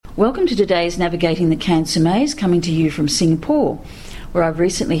Welcome to today's Navigating the Cancer Maze, coming to you from Singapore, where I've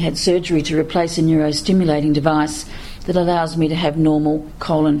recently had surgery to replace a neurostimulating device that allows me to have normal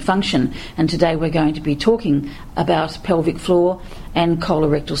colon function. And today we're going to be talking about pelvic floor and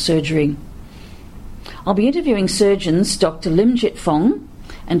colorectal surgery. I'll be interviewing surgeons Dr. Lim Jit Fong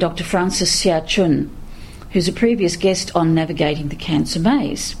and Dr. Francis Sia Chun, who's a previous guest on Navigating the Cancer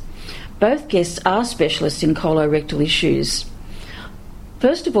Maze. Both guests are specialists in colorectal issues.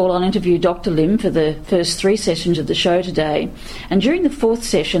 First of all, I'll interview Dr. Lim for the first 3 sessions of the show today, and during the 4th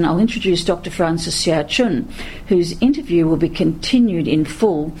session I'll introduce Dr. Francis Sia Chun, whose interview will be continued in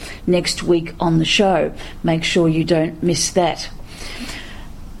full next week on the show. Make sure you don't miss that.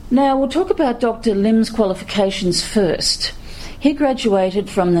 Now, we'll talk about Dr. Lim's qualifications first. He graduated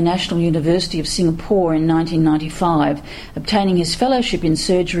from the National University of Singapore in 1995, obtaining his fellowship in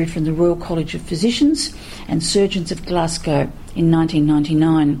surgery from the Royal College of Physicians and Surgeons of Glasgow in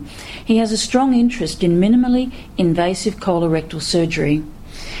 1999. He has a strong interest in minimally invasive colorectal surgery,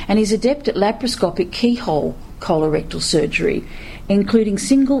 and he's adept at laparoscopic keyhole colorectal surgery, including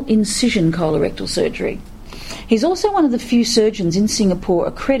single incision colorectal surgery. He's also one of the few surgeons in Singapore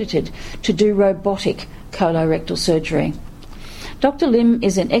accredited to do robotic colorectal surgery. Dr. Lim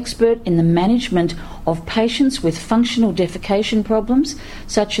is an expert in the management of patients with functional defecation problems,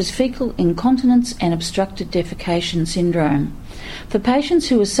 such as fecal incontinence and obstructed defecation syndrome. For patients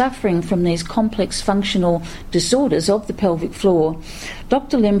who are suffering from these complex functional disorders of the pelvic floor,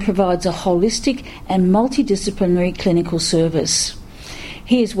 Dr. Lim provides a holistic and multidisciplinary clinical service.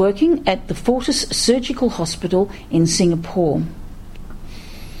 He is working at the Fortis Surgical Hospital in Singapore.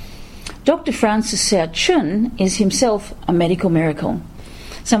 Dr. Francis Sia Chun is himself a medical miracle.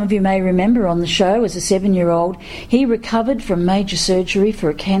 Some of you may remember on the show, as a 7-year-old, he recovered from major surgery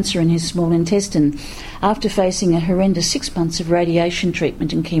for a cancer in his small intestine after facing a horrendous 6 months of radiation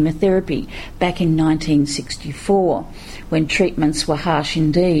treatment and chemotherapy back in 1964, when treatments were harsh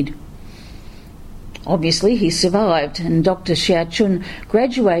indeed. Obviously, he survived, and Dr. Sia Chun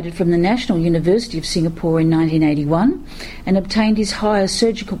graduated from the National University of Singapore in 1981 and obtained his higher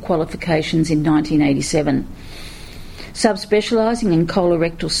surgical qualifications in 1987. Subspecialising in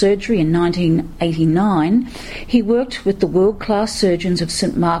colorectal surgery in 1989, he worked with the world-class surgeons of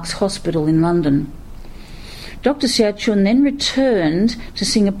St Mark's Hospital in London. Dr. Sia Chun then returned to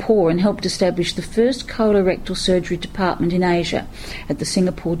Singapore and helped establish the first colorectal surgery department in Asia at the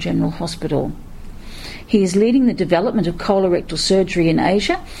Singapore General Hospital. He is leading the development of colorectal surgery in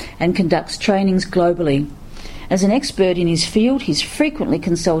Asia and conducts trainings globally. As an expert in his field, he's frequently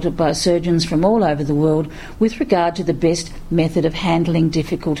consulted by surgeons from all over the world with regard to the best method of handling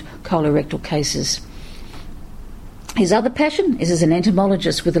difficult colorectal cases. His other passion is as an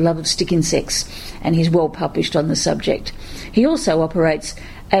entomologist with a love of stick insects, and he's well published on the subject. He also operates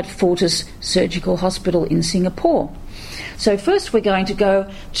at Fortis Surgical Hospital in Singapore. So first we're going to go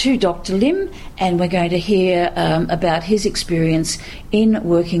to Dr. Lim, and we're going to hear about his experience in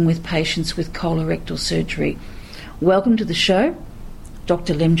working with patients with colorectal surgery. Welcome to the show,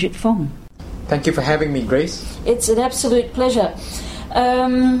 Dr. Lim Jit Fong. Thank you for having me, Grace. It's an absolute pleasure.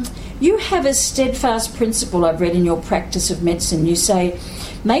 You have a steadfast principle I've read in your practice of medicine. You say,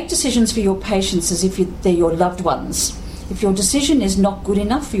 make decisions for your patients as if they're your loved ones. If your decision is not good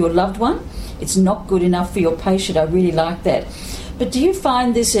enough for your loved one, it's not good enough for your patient. I really like that. But do you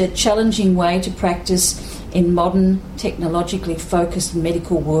find this a challenging way to practice in modern, technologically focused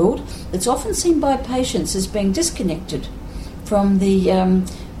medical world that's often seen by patients as being disconnected from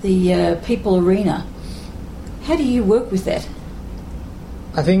the people arena? How do you work with that?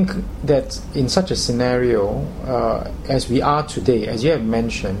 I think that in such a scenario, as we are today, as you have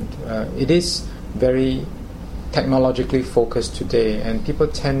mentioned, it is very technologically focused today, and people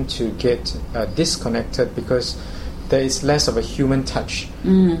tend to get disconnected because there is less of a human touch.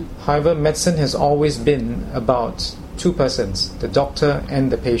 However, medicine has always been about 2 persons, the doctor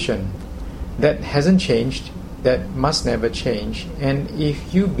and the patient. That hasn't changed, that must never change, and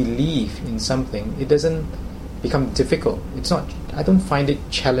if you believe in something, it doesn't become difficult. I don't find it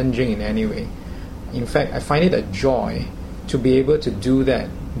challenging in any way. In fact, I find it a joy to be able to do that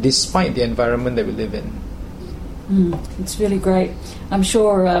despite the environment that we live in. It's really great. I'm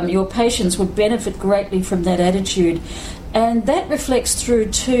sure your patients would benefit greatly from that attitude. And that reflects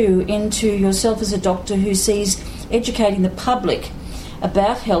through too into yourself as a doctor who sees educating the public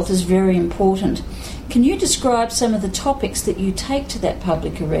about health as very important. Can you describe some of the topics that you take to that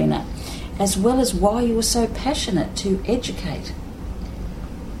public arena, as well as why you are so passionate to educate?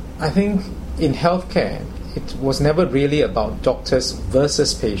 I think in healthcare, it was never really about doctors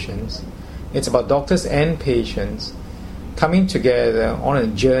versus patients. It's about doctors and patients coming together on a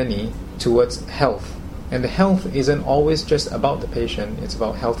journey towards health. And the health isn't always just about the patient, it's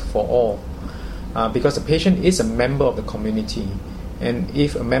about health for all. Because the patient is a member of the community, and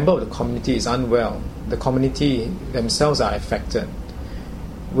if a member of the community is unwell, the community themselves are affected.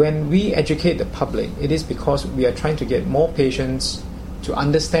 When we educate the public, it is because we are trying to get more patients to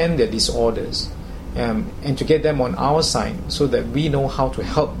understand their disorders, and to get them on our side so that we know how to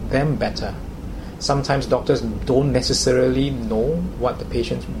help them better. Sometimes doctors don't necessarily know what the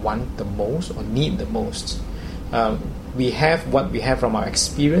patients want the most or need the most. We have what we have from our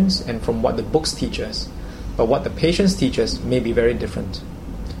experience and from what the books teach us, but what the patients teach us may be very different.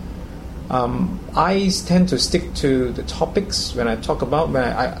 I tend to stick to the topics when I talk about,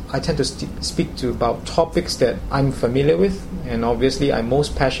 I tend to speak to about topics that I'm familiar with, and obviously I'm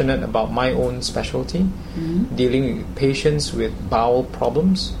most passionate about my own specialty, dealing with patients with bowel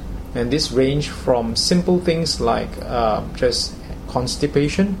problems. And this range from simple things like just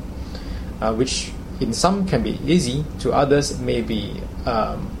constipation, which in some can be easy, to others may be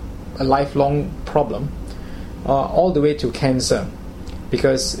a lifelong problem, all the way to cancer.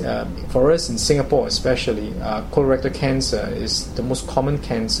 Because for us in Singapore especially, colorectal cancer is the most common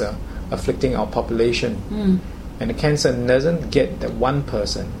cancer afflicting our population. And the cancer doesn't get that one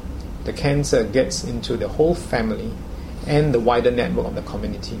person. The cancer gets into the whole family and the wider network of the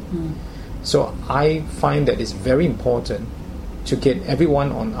community. So I find that it's very important to get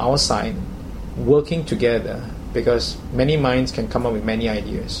everyone on our side working together, because many minds can come up with many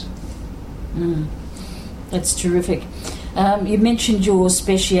ideas. That's terrific. You mentioned your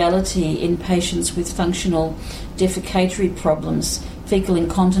speciality in patients with functional defecatory problems, fecal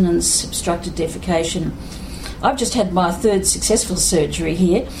incontinence, obstructed defecation. I've just had my third successful surgery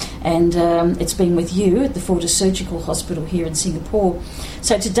here, and it's been with you at the Fortis Surgical Hospital here in Singapore.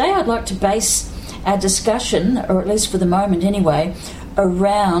 So today I'd like to base our discussion, or at least for the moment anyway,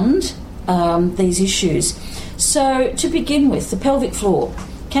 around these issues. So to begin with, the pelvic floor.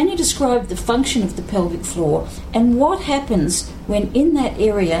 Can you describe the function of the pelvic floor and what happens when in that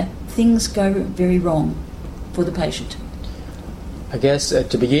area things go very wrong for the patient? I guess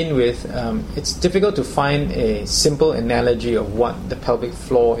to begin with, it's difficult to find a simple analogy of what the pelvic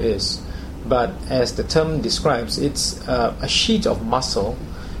floor is. But as the term describes, it's a sheet of muscle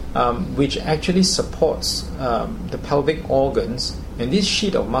which actually supports the pelvic organs. And this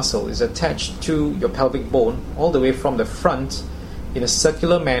sheet of muscle is attached to your pelvic bone all the way from the front in a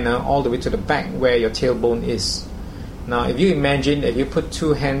circular manner all the way to the back where your tailbone is. Now, if you imagine, if you put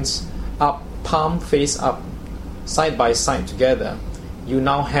two hands up, palm face up, side by side together, you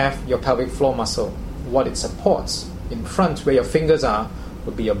now have your pelvic floor muscle. What it supports in front where your fingers are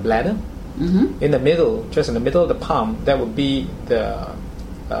would be your bladder. In the middle, just in the middle of the palm, that would be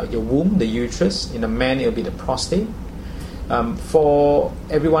your womb, the uterus. In a man, it will be the prostate. For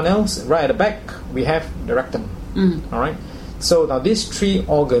everyone else, right at the back, we have the rectum. All right. So now these three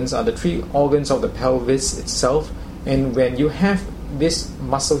organs are the three organs of the pelvis itself, and when you have this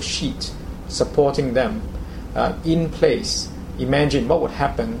muscle sheet supporting them in place, imagine what would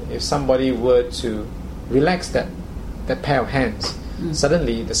happen if somebody were to relax that pair of hands.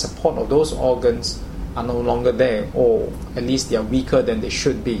 Suddenly the support of those organs are no longer there, or at least they are weaker than they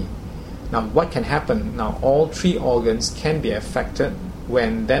should be. Now what can happen? Now all three organs can be affected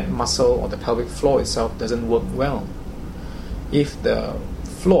when that muscle or the pelvic floor itself doesn't work well. If the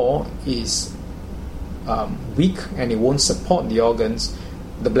floor is weak and it won't support the organs,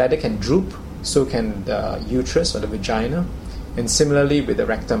 the bladder can droop, so can the uterus or the vagina, and similarly with the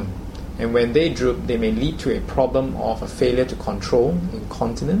rectum. And when they droop, they may lead to a problem of a failure to control,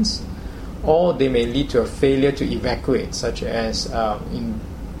 incontinence, or they may lead to a failure to evacuate, such as in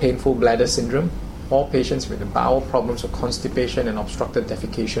painful bladder syndrome, or patients with the bowel problems of constipation and obstructed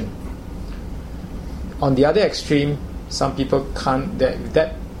defecation. On the other extreme, some people can't,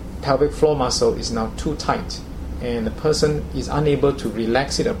 that pelvic floor muscle is now too tight and the person is unable to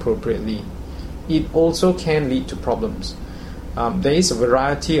relax it appropriately. It also can lead to problems. There is a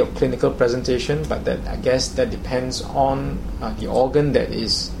variety of clinical presentation, but I guess that depends on the organ that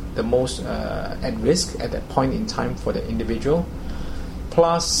is the most at risk at that point in time for the individual.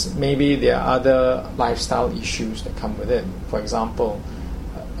 Plus, maybe there are other lifestyle issues that come with it. For example,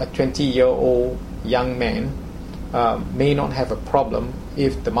 a 20-year-old young man may not have a problem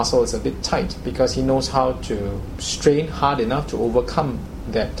if the muscle is a bit tight, because he knows how to strain hard enough to overcome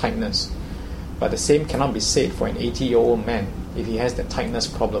that tightness. But the same cannot be said for an 80-year-old man if he has that tightness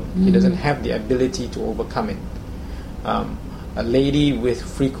problem. He doesn't have the ability to overcome it. A lady with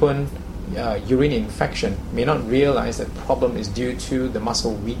frequent urine infection may not realize that problem is due to the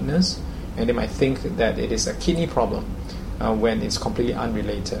muscle weakness, and they might think that it is a kidney problem. when it's completely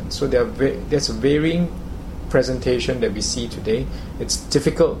unrelated. So there's a varying presentation that we see today. It's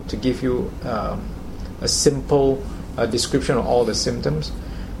difficult to give you a simple description of all the symptoms,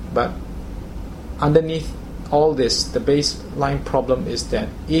 but underneath all this, the baseline problem is that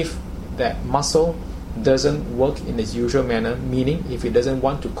if that muscle doesn't work in its usual manner, meaning if it doesn't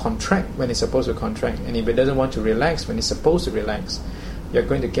want to contract when it's supposed to contract, and if it doesn't want to relax when it's supposed to relax, you're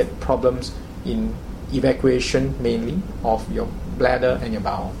going to get problems in evacuation mainly of your bladder and your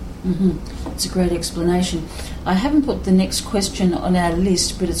bowel. It's a great explanation. I haven't put the next question on our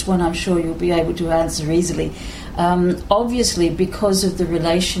list, but it's one I'm sure you'll be able to answer easily. Obviously, because of the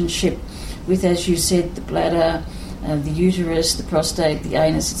relationship with, as you said, the bladder, the uterus, the prostate, the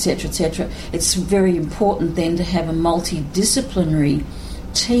anus, etc., it's very important then to have a multidisciplinary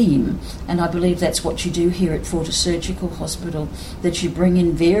team, and I believe that's what you do here at Fortis Surgical Hospital, that you bring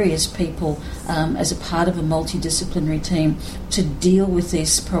in various people as a part of a multidisciplinary team to deal with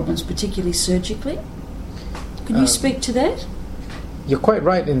these problems, particularly surgically. Can you speak to that? You're quite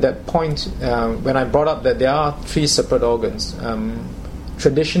right in that point when I brought up that there are 3 separate organs.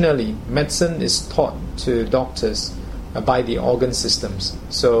 Traditionally, medicine is taught to doctors by the organ systems.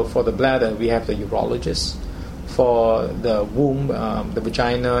 So for the bladder, we have the urologist. For the womb, the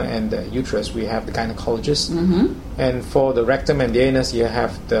vagina and the uterus, we have the gynecologist. And for the rectum and the anus, you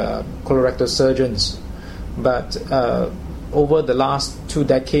have the colorectal surgeons. But over the last 2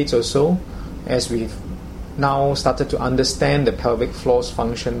 decades or so, as we've now started to understand the pelvic floor's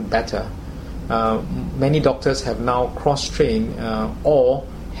function better, many doctors have now cross-trained or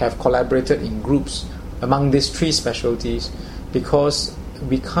have collaborated in groups among these 3 specialties, because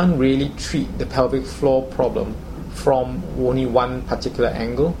we can't really treat the pelvic floor problem from only one particular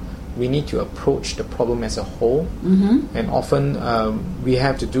angle. We need to approach the problem as a whole, and often we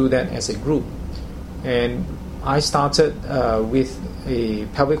have to do that as a group. And I started with a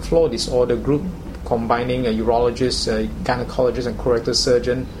pelvic floor disorder group combining a urologist, a gynecologist and colorectal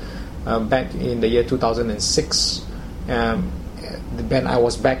surgeon back in the year 2006, when I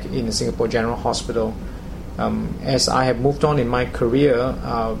was back in the Singapore General Hospital. As I have moved on in my career,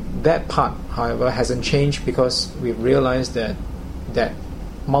 that part, however, hasn't changed, because we've realized that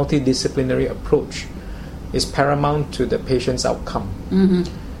multidisciplinary approach is paramount to the patient's outcome,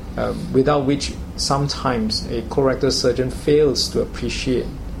 without which sometimes a colorectal surgeon fails to appreciate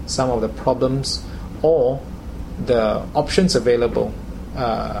some of the problems or the options available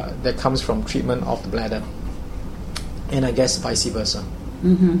that comes from treatment of the bladder, and I guess vice versa.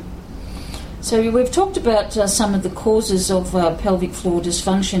 So we've talked about some of the causes of pelvic floor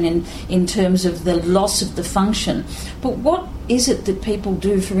dysfunction in terms of the loss of the function. But what is it that people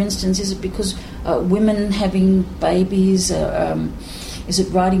do? For instance, is it because women having babies? Is it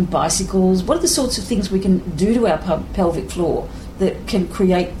riding bicycles? What are the sorts of things we can do to our pelvic floor that can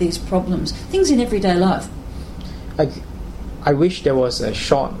create these problems? Things in everyday life. I wish there was a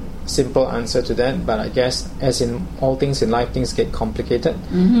short, simple answer to that, but I guess as in all things in life, things get complicated.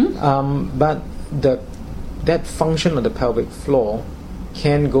 But that function of the pelvic floor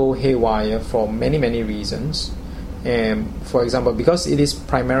can go haywire for many, many reasons. For example, because it is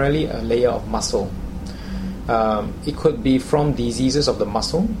primarily a layer of muscle, it could be from diseases of the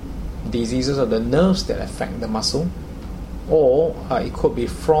muscle, diseases of the nerves that affect the muscle, or it could be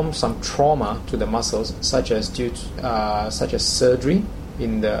from some trauma to the muscles, such as surgery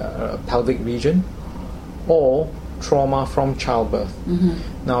in the pelvic region, or trauma from childbirth.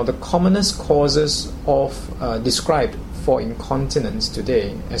 Now, the commonest causes of described for incontinence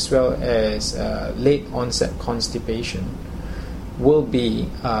today, as well as late onset constipation, will be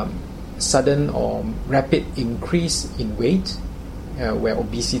sudden or rapid increase in weight, where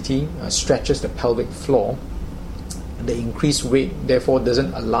obesity stretches the pelvic floor. The increased weight therefore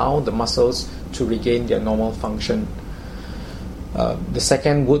doesn't allow the muscles to regain their normal function. The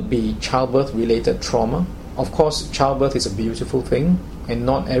second would be childbirth-related trauma. Of course, childbirth is a beautiful thing, and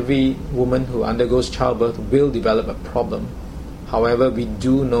not every woman who undergoes childbirth will develop a problem. However, we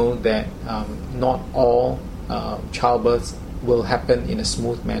do know that not all childbirths will happen in a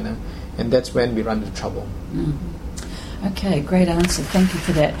smooth manner, and that's when we run into trouble. Okay, great answer. Thank you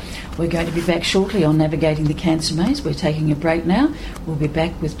for that. We're going to be back shortly on Navigating the Cancer Maze. We're taking a break now. We'll be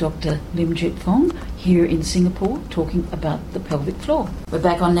back with Dr. Lim Jit Fong here in Singapore talking about the pelvic floor. We're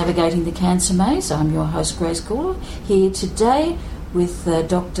back on Navigating the Cancer Maze. I'm your host, Grace Gawler, here today with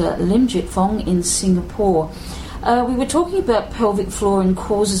Dr. Lim Jit Fong in Singapore. We were talking about pelvic floor and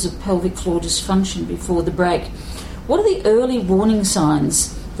causes of pelvic floor dysfunction before the break. What are the early warning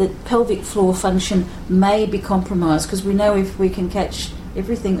signs that pelvic floor function may be compromised? Because we know if we can catch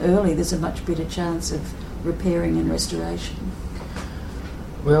everything early, there's a much better chance of repairing and restoration?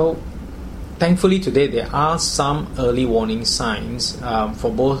 Well, thankfully today there are some early warning signs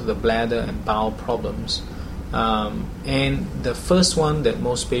for both the bladder and bowel problems. And the first one that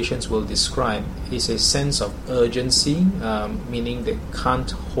most patients will describe is a sense of urgency, meaning they can't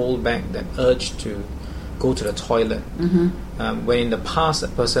hold back that urge to go to the toilet. When in the past a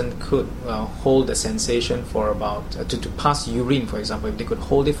person could hold the sensation for about, to pass urine for example, if they could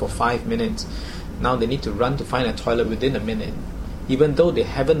hold it for 5 minutes, now they need to run to find a toilet within a minute. Even though they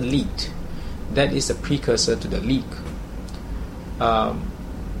haven't leaked, that is a precursor to the leak.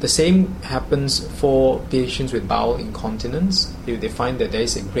 The same happens for patients with bowel incontinence. If they find that there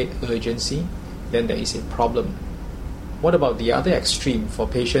is a great urgency, then there is a problem. What about the other extreme for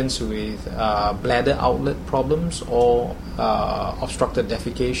patients with bladder outlet problems or obstructed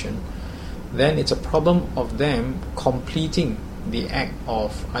defecation? Then it's a problem of them completing the act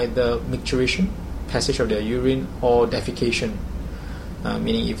of either micturition, passage of their urine, or defecation.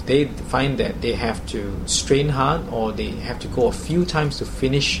 Meaning if they find that they have to strain hard or they have to go a few times to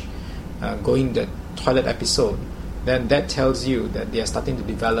finish going the toilet episode, then that tells you that they are starting to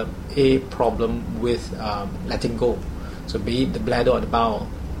develop a problem with letting go. So be it the bladder or the bowel,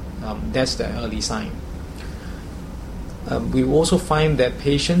 that's the early sign. We also find that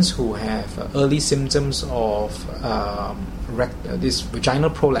patients who have early symptoms of this vaginal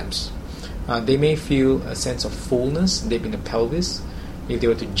prolapse, they may feel a sense of fullness deep in the pelvis. If they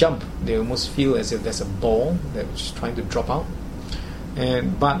were to jump, they almost feel as if there's a ball that's trying to drop out.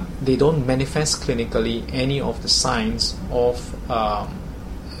 But they don't manifest clinically any of the signs of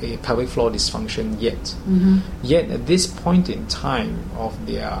a pelvic floor dysfunction yet. Yet at this point in time of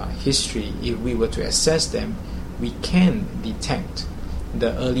their history, if we were to assess them, we can detect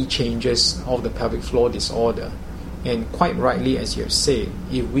the early changes of the pelvic floor disorder. And quite rightly, as you have said,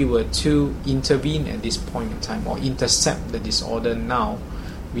 if we were to intervene at this point in time or intercept the disorder now,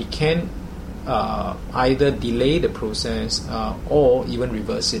 we can either delay the process or even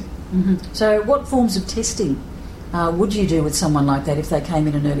reverse it. So what forms of testing would you do with someone like that if they came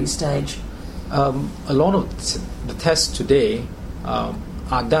in an early stage? A lot of the tests today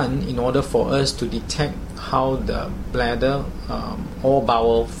are done in order for us to detect how the bladder or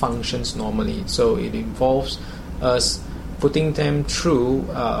bowel functions normally. So it involves us putting them through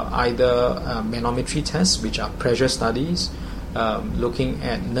either manometry tests, which are pressure studies, looking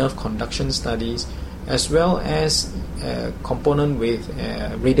at nerve conduction studies, as well as a component with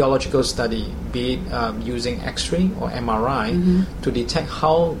a radiological study, be it using X-ray or MRI, to detect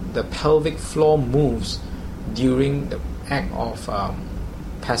how the pelvic floor moves during the act of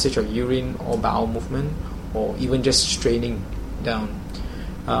passage of urine or bowel movement, or even just straining down.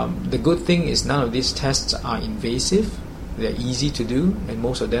 The good thing is none of these tests are invasive. They're easy to do, and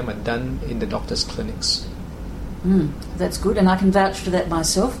most of them are done in the doctor's clinics. That's good, and I can vouch for that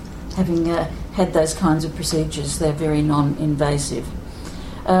myself, having had those kinds of procedures. They're very non-invasive.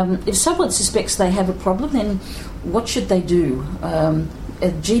 If someone suspects they have a problem, then what should they do? Are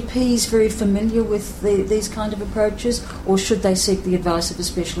GPs very familiar with these kind of approaches, or should they seek the advice of a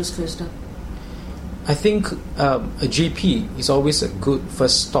specialist first up? I think a GP is always a good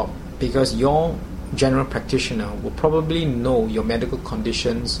first stop, because your general practitioner will probably know your medical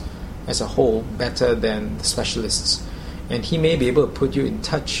conditions as a whole better than the specialists, and he may be able to put you in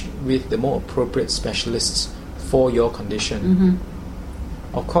touch with the more appropriate specialists for your condition.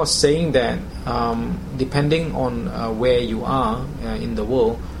 Of course, saying that, depending on where you are in the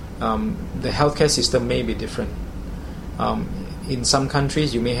world, the healthcare system may be different. In some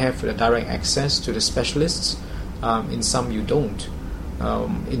countries, you may have direct access to the specialists. In some, you don't.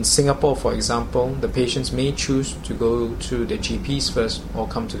 In Singapore, for example, the patients may choose to go to the GPs first or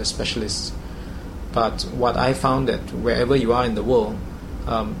come to the specialists. But what I found that wherever you are in the world,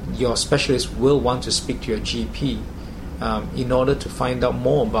 your specialist will want to speak to your GP in order to find out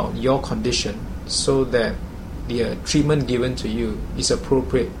more about your condition, so that the treatment given to you is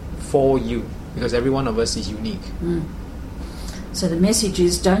appropriate for you, because every one of us is unique. So the message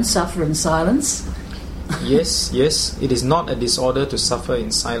is, don't suffer in silence. Yes, it is not a disorder to suffer in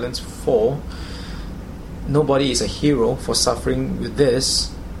silence for. Nobody is a hero for suffering with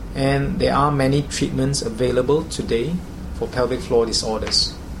this, and there are many treatments available today for pelvic floor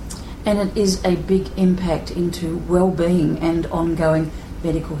disorders. And it is a big impact into well-being and ongoing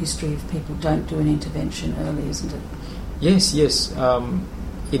medical history if people don't do an intervention early, isn't it? Yes.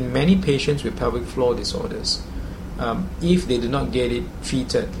 In many patients with pelvic floor disorders, if they do not get it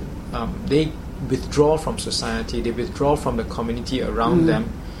treated, they withdraw from society, they withdraw from the community around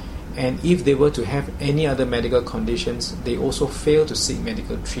them, and if they were to have any other medical conditions, they also fail to seek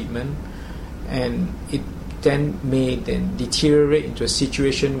medical treatment, and it then may then deteriorate into a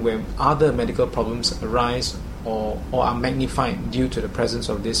situation where other medical problems arise or are magnified due to the presence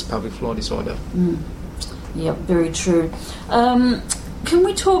of this pelvic floor disorder. Yeah, very true. Can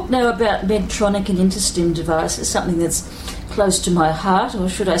we talk now about Medtronic and InterStim devices, something that's close to my heart, or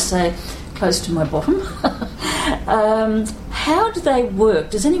should I say close to my bottom? How do they work?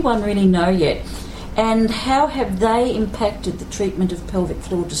 Does anyone really know yet? And how have they impacted the treatment of pelvic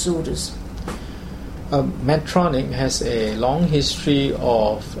floor disorders? Medtronic has a long history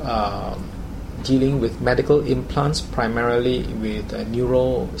of dealing with medical implants, primarily with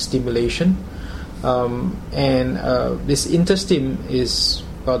neurostimulation. This InterStim is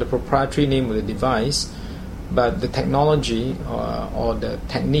the proprietary name of the device, but the technology or the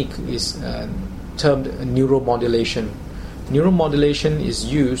technique is termed neuromodulation. Neuromodulation is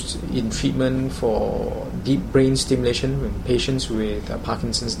used in treatment for deep brain stimulation in patients with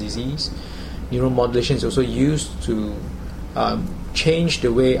Parkinson's disease. Neuromodulation is also used to change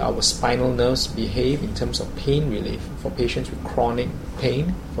the way our spinal nerves behave in terms of pain relief for patients with chronic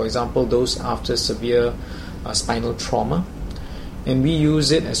pain, for example, those after severe spinal trauma. And we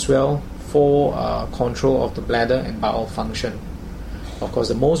use it as well for control of the bladder and bowel function. Of course,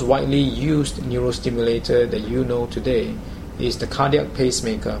 the most widely used neurostimulator that you know today is the cardiac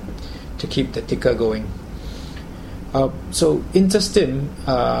pacemaker to keep the ticker going. So InterStim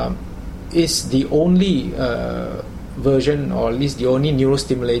is the only version, or at least the only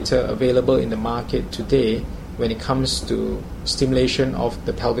neurostimulator available in the market today when it comes to stimulation of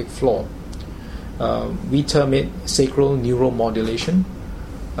the pelvic floor. We term it sacral neuromodulation.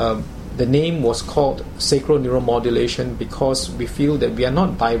 The name was called sacral neuromodulation because we feel that we are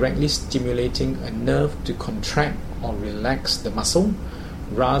not directly stimulating a nerve to contract or relax the muscle.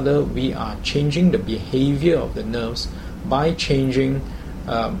 Rather, we are changing the behavior of the nerves by changing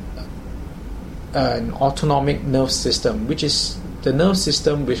an autonomic nerve system, which is the nerve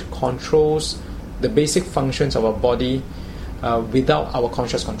system which controls the basic functions of our body without our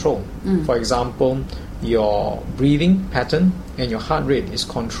conscious control. For example, your breathing pattern and your heart rate is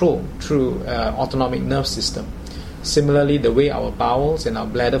controlled through autonomic nerve system. Similarly, the way our bowels and our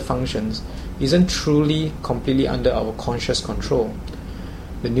bladder functions isn't truly completely under our conscious control.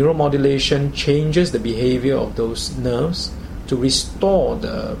 The neuromodulation changes the behavior of those nerves to restore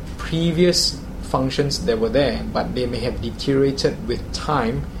the previous functions that were there, but they may have deteriorated with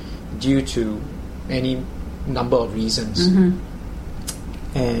time due to any number of reasons.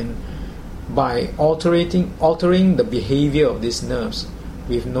 And by altering the behavior of these nerves,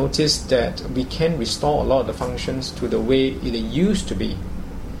 we've noticed that we can restore a lot of the functions to the way it used to be.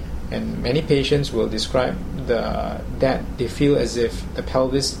 And many patients will describe that they feel as if the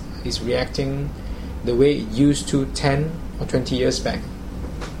pelvis is reacting the way it used to 10 or 20 years back.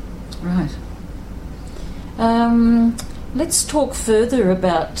 Right. Let's talk further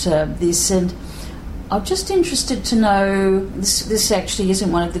about this, and I'm just interested to know, this actually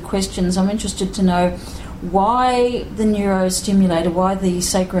isn't one of the questions, I'm interested to know why the neurostimulator, why the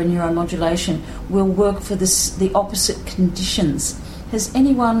sacroneuromodulation will work for the opposite conditions. Has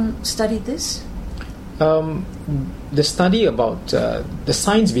anyone studied this? The study about the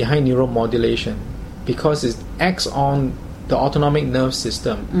science behind neuromodulation, because it acts on the autonomic nerve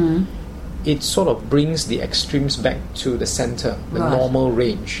system, it sort of brings the extremes back to the center, the normal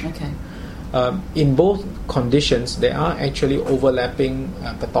range. Okay. In both conditions, there are actually overlapping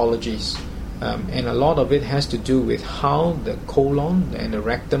pathologies, and a lot of it has to do with how the colon and the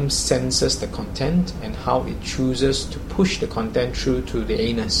rectum senses the content and how it chooses to push the content through to the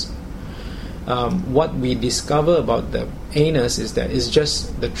anus. What we discover about the anus is that it's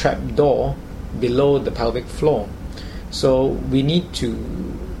just the trap door below the pelvic floor. So we need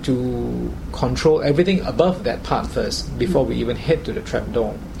to control everything above that part first before we even head to the trap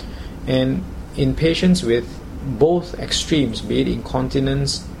door. And in patients with both extremes, be it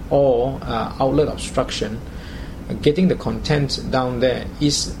incontinence or outlet obstruction, getting the content down there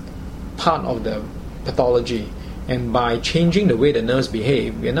is part of the pathology. And by changing the way the nerves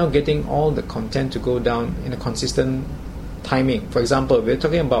behave, we are now getting all the content to go down in a consistent timing. For example, we're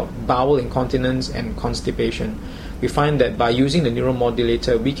talking about bowel incontinence and constipation. We find that by using the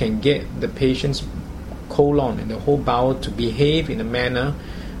neuromodulator, we can get the patient's colon and the whole bowel to behave in a manner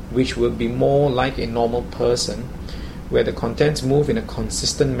which will be more like a normal person, where the contents move in a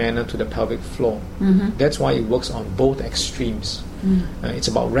consistent manner to the pelvic floor. That's why it works on both extremes. It's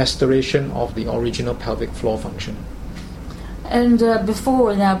about restoration of the original pelvic floor function. And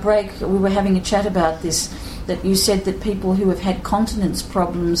before in our break, we were having a chat about this, that you said that people who have had continence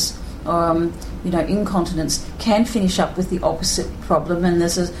problems incontinence can finish up with the opposite problem, and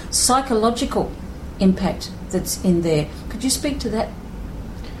there's a psychological impact that's in there. Could you speak to that?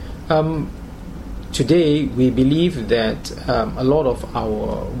 Today, we believe that a lot of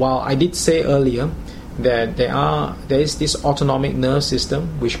while I did say earlier that there is this autonomic nerve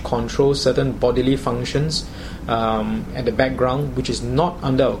system which controls certain bodily functions at the background, which is not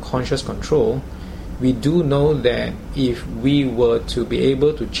under our conscious control. We do know that if we were to be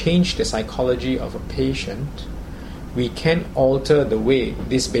able to change the psychology of a patient, we can alter the way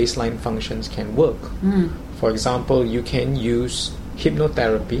these baseline functions can work. For example, you can use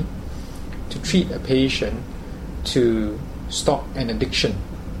hypnotherapy to treat a patient to stop an addiction.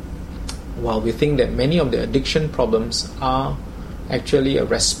 While we think that many of the addiction problems are actually a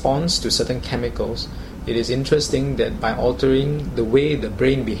response to certain chemicals, it is interesting that by altering the way the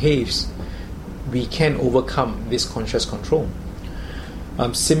brain behaves, we can overcome this conscious control.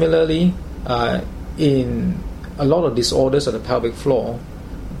 Similarly, in a lot of disorders of the pelvic floor,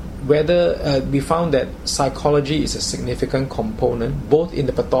 whether we found that psychology is a significant component both in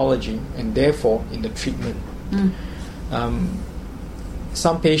the pathology and therefore in the treatment.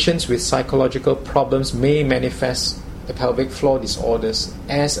 Some patients with psychological problems may manifest the pelvic floor disorders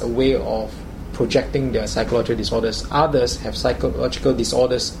as a way of projecting their psychological disorders. Others have psychological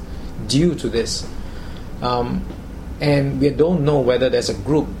disorders due to this. And we don't know whether there's a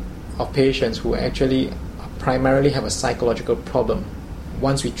group of patients who actually primarily have a psychological problem.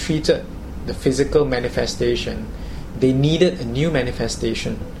 Once we treated the physical manifestation, they needed a new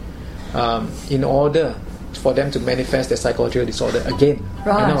manifestation in order for them to manifest their psychological disorder again.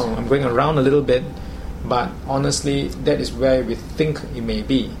 Right. I know I'm going around a little bit, but honestly, that is where we think it may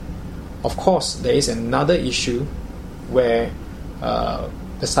be. Of course, there is another issue where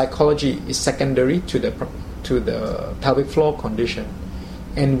the psychology is secondary to the pelvic floor condition,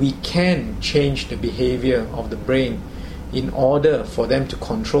 and we can change the behavior of the brain in order for them to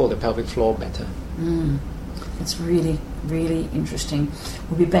control the pelvic floor better. It's really, really interesting.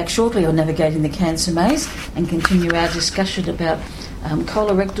 We'll be back shortly on Navigating the Cancer Maze and continue our discussion about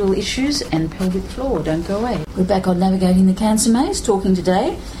colorectal issues and pelvic floor. Don't go away. We're back on Navigating the Cancer Maze, talking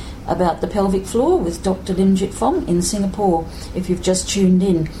today about the pelvic floor with Dr. Lim Jit Fong in Singapore. If you've just tuned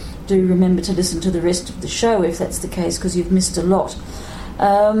in, do remember to listen to the rest of the show if that's the case, because you've missed a lot.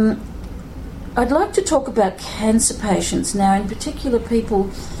 I'd like to talk about cancer patients now, in particular people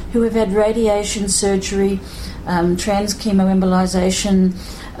who have had radiation surgery, transchemoembolization,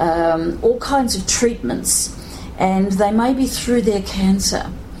 all kinds of treatments, and they may be through their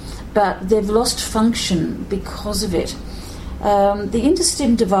cancer, but they've lost function because of it. The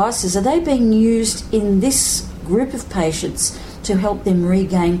InterStim devices, are they being used in this group of patients to help them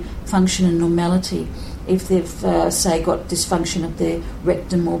regain function and normality if they've, say, got dysfunction of their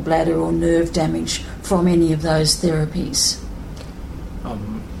rectum or bladder or nerve damage from any of those therapies?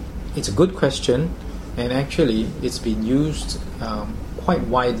 It's a good question, and actually it's been used quite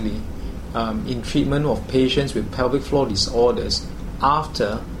widely in treatment of patients with pelvic floor disorders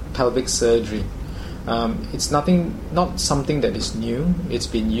after pelvic surgery. It's not something that is new. It's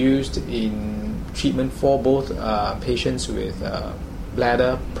been used in treatment for both patients with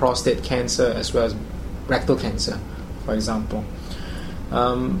bladder, prostate cancer, as well as rectal cancer, for example.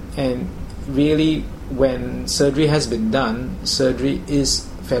 And really, when surgery has been done, surgery is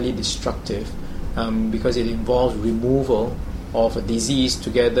fairly destructive because it involves removal of a disease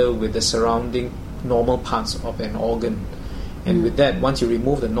together with the surrounding normal parts of an organ. And with that, once you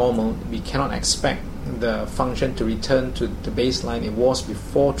remove the normal, we cannot expect the function to return to the baseline it was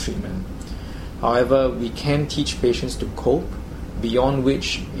before treatment. However, we can teach patients to cope, beyond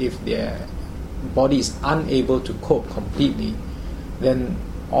which, if their body is unable to cope completely, then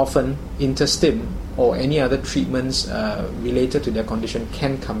often InterStim or any other treatments related to their condition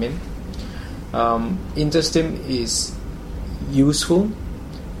can come in. InterStim is useful.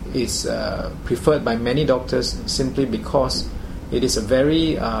 It's preferred by many doctors simply because it is a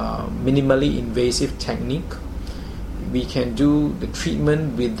very minimally invasive technique. We can do the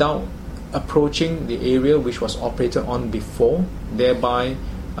treatment without approaching the area which was operated on before, thereby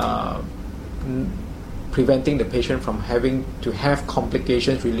preventing the patient from having to have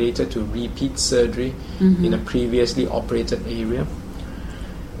complications related to repeat surgery in a previously operated area.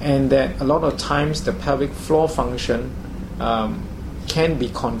 And that a lot of times the pelvic floor function can be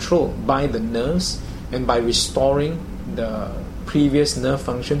controlled by the nerves and by restoring the previous nerve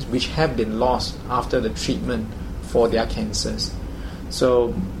functions which have been lost after the treatment for their cancers.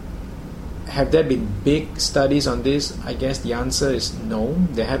 So, have there been big studies on this? I guess the answer is no.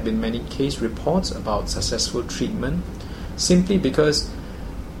 There have been many case reports about successful treatment, simply because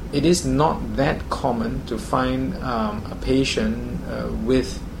it is not that common to find a patient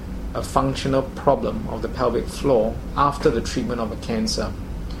with a functional problem of the pelvic floor after the treatment of a cancer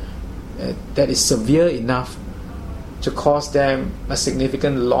that is severe enough to cause them a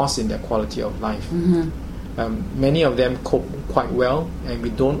significant loss in their quality of life. Many of them cope quite well, and we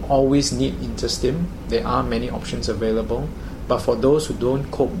don't always need InterStim. There are many options available, but for those who don't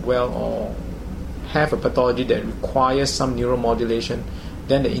cope well or have a pathology that requires some neuromodulation,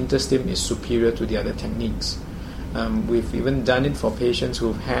 then the InterStim is superior to the other techniques. We've even done it for patients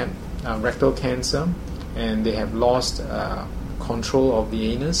who've had rectal cancer and they have lost control of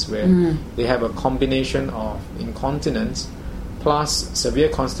the anus, where they have a combination of incontinence plus severe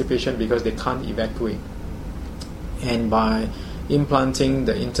constipation because they can't evacuate. And by implanting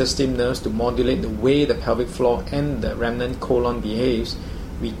the InterStim nerves to modulate the way the pelvic floor and the remnant colon behaves,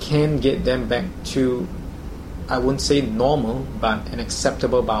 we can get them back to, I wouldn't say normal, but an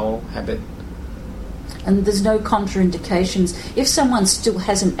acceptable bowel habit. And there's no contraindications. If someone still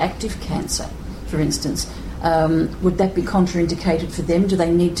has an active cancer, for instance, would that be contraindicated for them? Do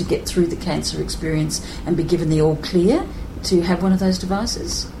they need to get through the cancer experience and be given the all clear to have one of those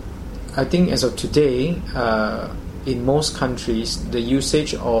devices? I think as of today, in most countries, the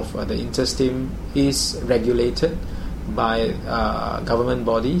usage of the InterStim is regulated by government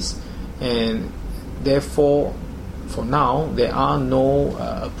bodies, and therefore, for now, there are no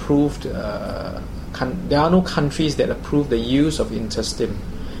approved. There are no countries that approve the use of InterStim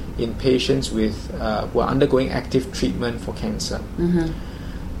in patients with who are undergoing active treatment for cancer.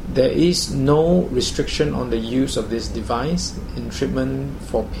 There is no restriction on the use of this device in treatment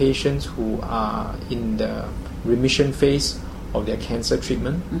for patients who are in the remission phase of their cancer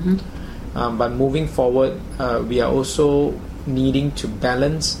treatment. But moving forward, we are also needing to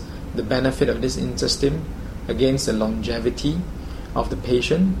balance the benefit of this InterStim against the longevity of the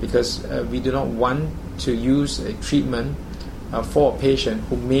patient, because we do not want to use a treatment for a patient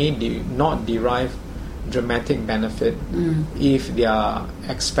who may not derive dramatic benefit if their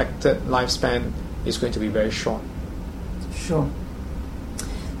expected lifespan is going to be very short. Sure.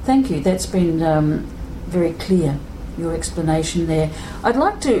 Thank you. That's been very clear, your explanation there. I'd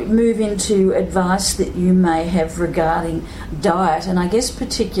like to move into advice that you may have regarding diet, and I guess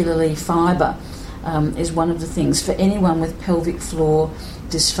particularly fibre is one of the things for anyone with pelvic floor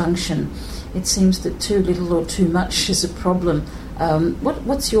dysfunction. It seems that too little or too much is a problem.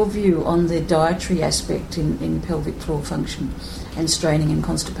 What's your view on the dietary aspect in pelvic floor function and straining and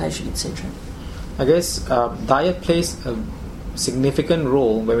constipation, etc.? I guess diet plays a significant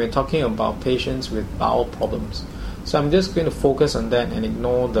role when we're talking about patients with bowel problems. So I'm just going to focus on that and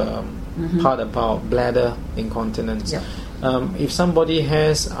ignore the part about bladder incontinence. Yep. If somebody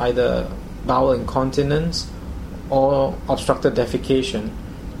has either bowel incontinence or obstructed defecation,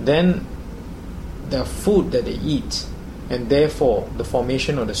 then the food that they eat, and therefore the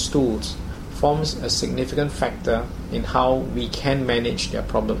formation of the stools, forms a significant factor in how we can manage their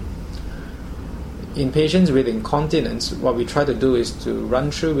problem. In patients with incontinence, what we try to do is to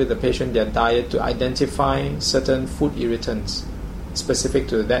run through with the patient their diet to identify certain food irritants specific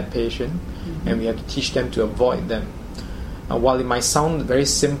to that patient, and we have to teach them to avoid them. While it might sound very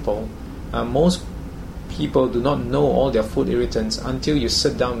simple, most people do not know all their food irritants until you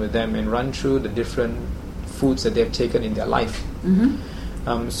sit down with them and run through the different foods that they've taken in their life.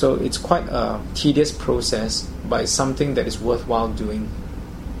 So it's quite a tedious process, but it's something that is worthwhile doing.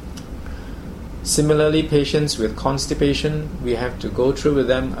 Similarly, patients with constipation, we have to go through with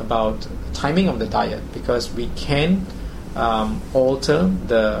them about timing of the diet, because we can alter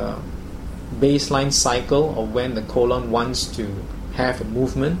the baseline cycle of when the colon wants to have a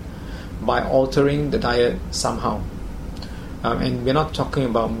movement by altering the diet somehow. And we're not talking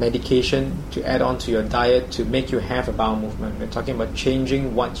about medication to add on to your diet to make you have a bowel movement. We're talking about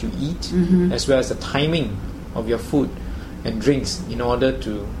changing what you eat, as well as the timing of your food and drinks in order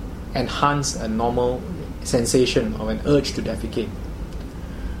to enhance a normal sensation of an urge to defecate.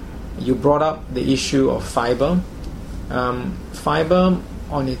 You brought up the issue of fiber. Fiber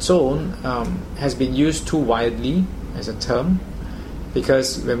on its own has been used too widely as a term,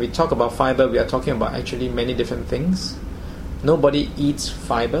 because when we talk about fiber, we are talking about actually many different things. Nobody eats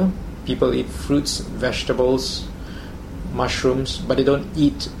fiber. People eat fruits, vegetables, mushrooms, but they don't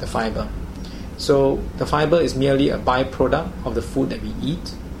eat the fiber. So the fiber is merely a byproduct of the food that we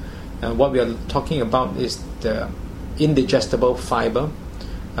eat. And what we are talking about is the indigestible fiber,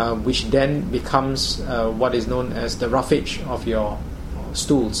 which then becomes what is known as the roughage of your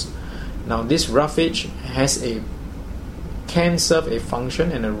stools. Now, this roughage can serve a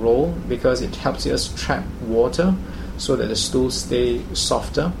function and a role because it helps us trap water so that the stools stay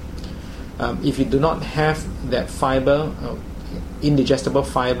softer. If you do not have that fiber, indigestible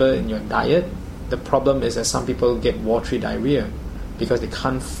fiber in your diet, the problem is that some people get watery diarrhea because they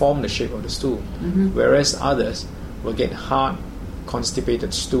can't form the shape of the stool, whereas others will get hard,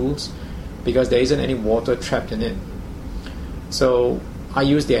 constipated stools because there isn't any water trapped in it. So I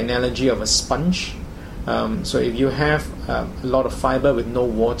use the analogy of a sponge. So if you have a lot of fiber with no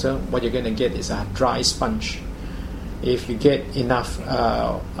water, what you're going to get is a dry sponge. If you get enough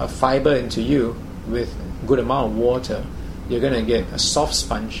fiber into you with good amount of water, you're going to get a soft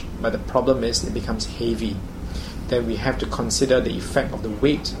sponge, but the problem is it becomes heavy. Then we have to consider the effect of the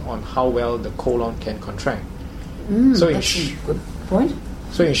weight on how well the colon can contract. That's a good point.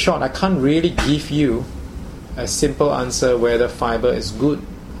 So in short, I can't really give you a simple answer whether fiber is good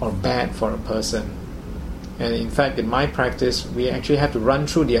or bad for a person. And in fact, in my practice, we actually have to run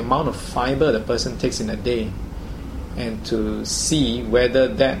through the amount of fiber the person takes in a day and to see whether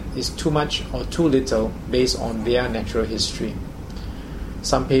that is too much or too little based on their natural history.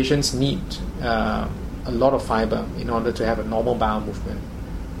 Some patients need a lot of fiber in order to have a normal bowel movement.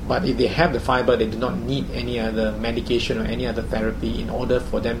 But if they have the fiber, they do not need any other medication or any other therapy in order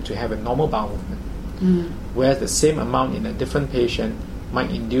for them to have a normal bowel movement. Whereas the same amount in a different patient might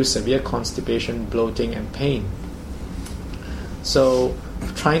induce severe constipation, bloating, and pain. So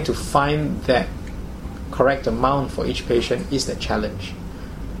trying to find that correct amount for each patient is the challenge.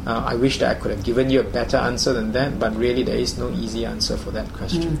 I wish that I could have given you a better answer than that, but really there is no easy answer for that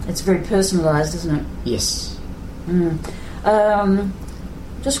question. It's very personalised, isn't it? Yes.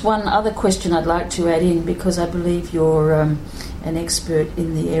 Just one other question I'd like to add in, because I believe you're an expert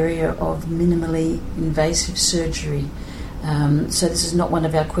in the area of minimally invasive surgery. So this is not one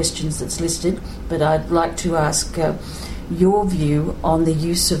of our questions that's listed, but I'd like to ask your view on the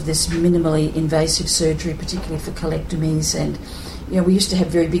use of this minimally invasive surgery, particularly for colectomies. And we used to have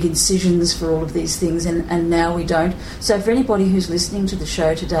very big incisions for all of these things, and now we don't. So for anybody who's listening to the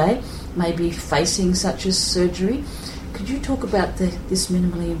show today, maybe facing such a surgery, could you talk about this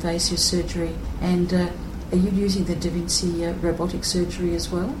minimally invasive surgery, and are you using the Da Vinci robotic surgery as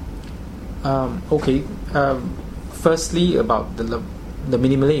well? Okay. Firstly, about the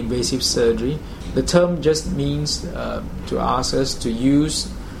minimally invasive surgery, the term just means to ask us to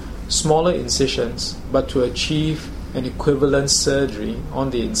use smaller incisions but to achieve an equivalent surgery on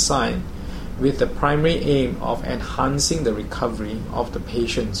the inside with the primary aim of enhancing the recovery of the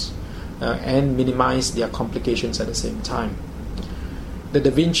patients and minimize their complications at the same time. The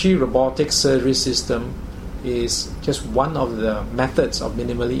Da Vinci robotic surgery system is just one of the methods of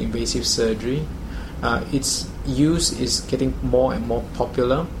minimally invasive surgery. Its use is getting more and more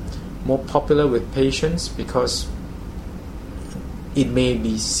popular with patients because it may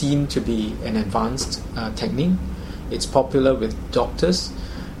be seen to be an advanced technique. It's popular with doctors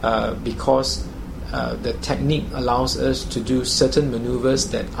because the technique allows us to do certain maneuvers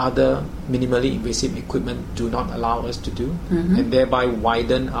that other minimally invasive equipment do not allow us to do, and thereby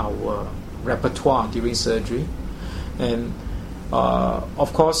widen our repertoire during surgery. And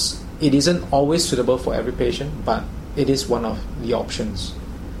of course, it isn't always suitable for every patient, but it is one of the options.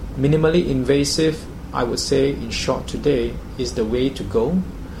 Minimally invasive, I would say in short today, is the way to go,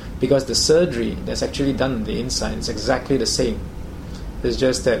 because the surgery that's actually done on the inside is exactly the same. It's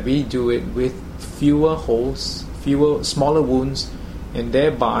just that we do it with fewer holes, smaller wounds, and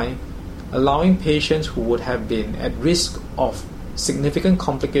thereby allowing patients who would have been at risk of significant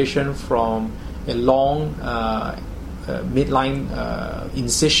complication from a long midline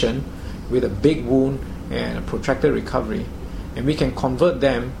incision with a big wound and a protracted recovery, and we can convert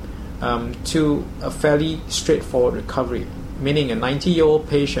them to a fairly straightforward recovery, meaning a 90-year-old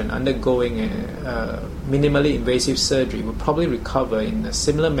patient undergoing a minimally invasive surgery will probably recover in a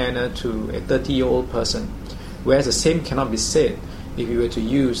similar manner to a 30-year-old person, whereas the same cannot be said if you were to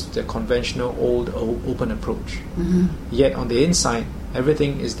use the conventional old open approach. Yet on the inside,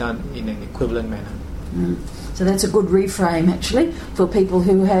 everything is done in an equivalent manner. So that's a good reframe, actually, for people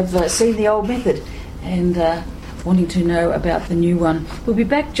who have seen the old method and wanting to know about the new one. We'll be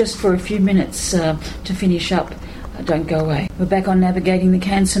back just for a few minutes to finish up. Don't go away. We're back on Navigating the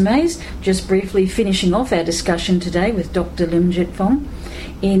Cancer Maze, just briefly finishing off our discussion today with Dr. Lim Jit Fong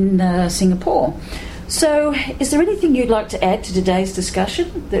in Singapore. So, is there anything you'd like to add to today's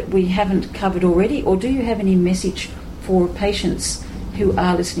discussion that we haven't covered already, or do you have any message for patients who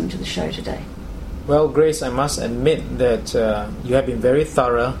are listening to the show today? Well, Grace, I must admit that you have been very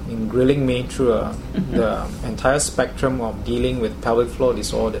thorough in grilling me through the entire spectrum of dealing with pelvic floor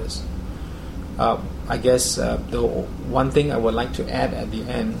disorders. I guess the one thing I would like to add at the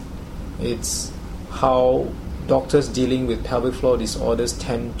end is how doctors dealing with pelvic floor disorders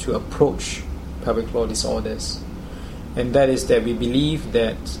tend to approach pelvic floor disorders. And that is that we believe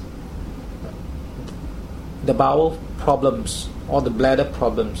that the bowel problems or the bladder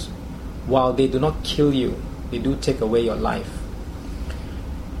problems, while they do not kill you, they do take away your life.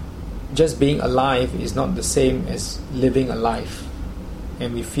 Just being alive is not the same as living a life.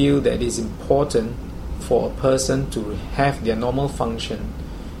 And we feel that it is important for a person to have their normal function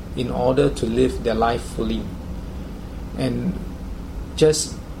in order to live their life fully. And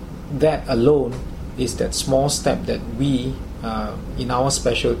just that alone is that small step that we, in our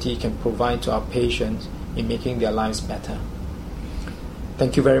specialty, can provide to our patients in making their lives better.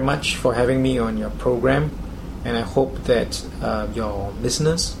 Thank you very much for having me on your program, and I hope that your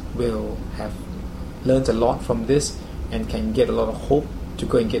listeners will have learned a lot from this and can get a lot of hope to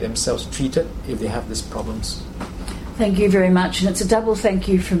go and get themselves treated if they have these problems. Thank you very much, and it's a double thank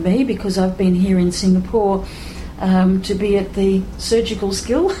you from me because I've been here in Singapore to be at the surgical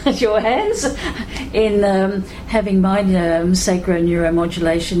skill at your hands in having my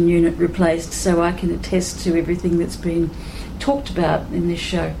sacro-neuromodulation unit replaced, so I can attest to everything that's been talked about in this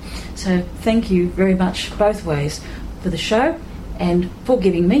show. So thank you very much both ways for the show and for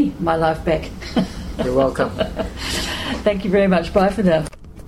giving me my life back. You're welcome. Thank you very much. Bye for now.